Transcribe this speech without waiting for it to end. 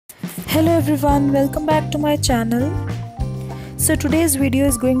Hello everyone, welcome back to my channel. So today's video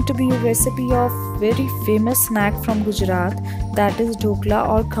is going to be a recipe of very famous snack from Gujarat, that is Dhokla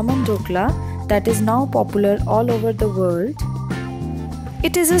or khaman Dhokla, that is now popular all over the world.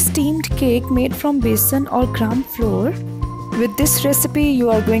 It is a steamed cake made from besan or gram flour. With this recipe you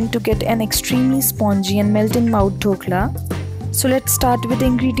are going to get an extremely spongy and melt in mouth Dhokla. So let's start with the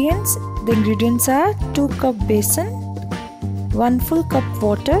ingredients. The ingredients are 2 cup besan, 1 full cup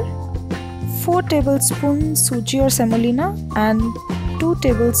water, 4 tablespoons Suji or semolina and 2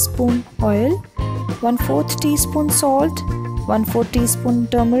 tablespoon oil, 1/4 teaspoon salt, 1/4 teaspoon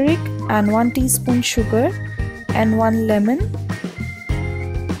turmeric and 1 teaspoon sugar and 1 lemon.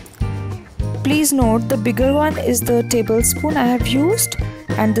 Please note the bigger one is the tablespoon I have used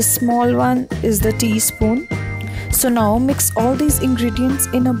and the small one is the teaspoon. So now mix all these ingredients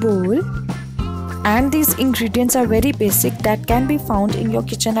in a bowl. And these ingredients are very basic that can be found in your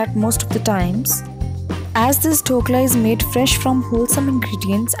kitchen at most of the times. As this Dhokla is made fresh from wholesome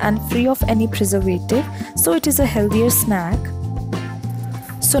ingredients and free of any preservative, so it is a healthier snack.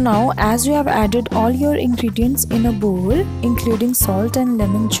 So now as you have added all your ingredients in a bowl including salt and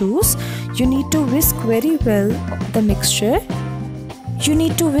lemon juice, you need to whisk very well the mixture. You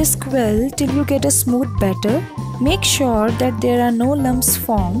need to whisk well till you get a smooth batter. Make sure that there are no lumps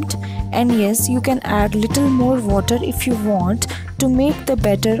formed, and yes, you can add little more water if you want to make the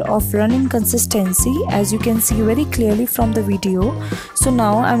batter of running consistency, as you can see very clearly from the video. So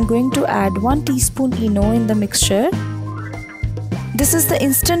now I'm going to add 1 teaspoon Eno in the mixture. This is the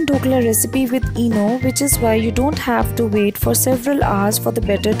instant Dhokla recipe with Eno, which is why you don't have to wait for several hours for the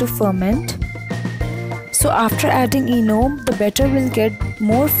batter to ferment. So after adding Eno, the batter will get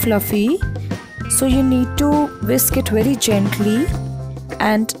more fluffy. So you need to whisk it very gently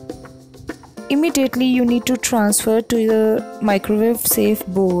and immediately you need to transfer to the microwave safe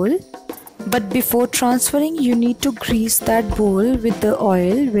bowl. But before transferring, you need to grease that bowl with the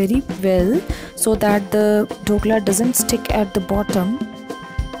oil very well so that the Dhokla doesn't stick at the bottom.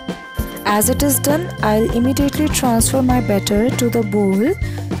 As it is done, I'll immediately transfer my batter to the bowl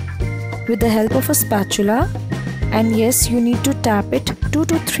with the help of a spatula. And yes, you need to tap it 2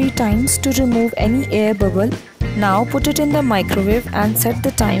 to 3 times to remove any air bubble. Now put it in the microwave and set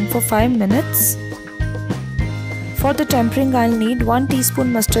the time for 5 minutes. For the tempering, I'll need 1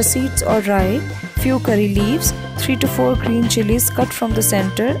 teaspoon mustard seeds or rye, few curry leaves, 3 to 4 green chilies cut from the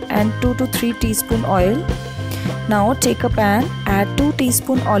center and 2 to 3 teaspoon oil. Now take a pan, add 2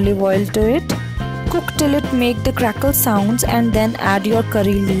 teaspoon olive oil to it. Cook till it make the crackle sounds and then add your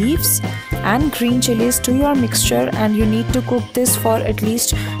curry leaves and green chilies to your mixture, and you need to cook this for at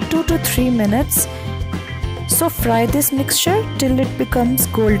least 2 to 3 minutes. So fry this mixture till it becomes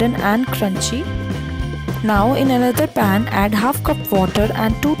golden and crunchy. Now in another pan add half cup water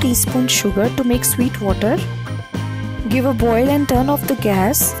and 2 teaspoons sugar to make sweet water. Give a boil and turn off the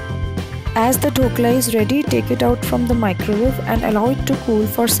gas. As the Dhokla is ready, take it out from the microwave and allow it to cool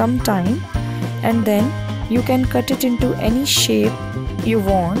for some time, and then you can cut it into any shape you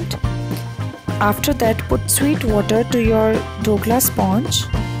want. After that, put sweet water to your Dhokla sponge.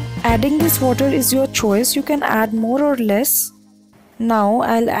 Adding this water is your choice, you can add more or less. Now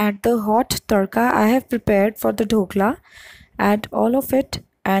I'll add the hot tadka I have prepared for the Dhokla. Add all of it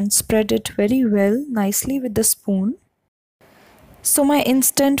and spread it very well nicely with the spoon. So my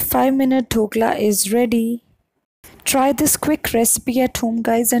instant 5-minute Dhokla is ready. Try this quick recipe at home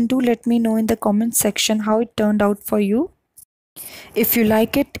guys, and do let me know in the comment section how it turned out for you. If you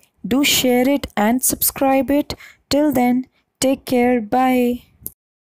like it, do share it and subscribe it. Till then, take care, bye.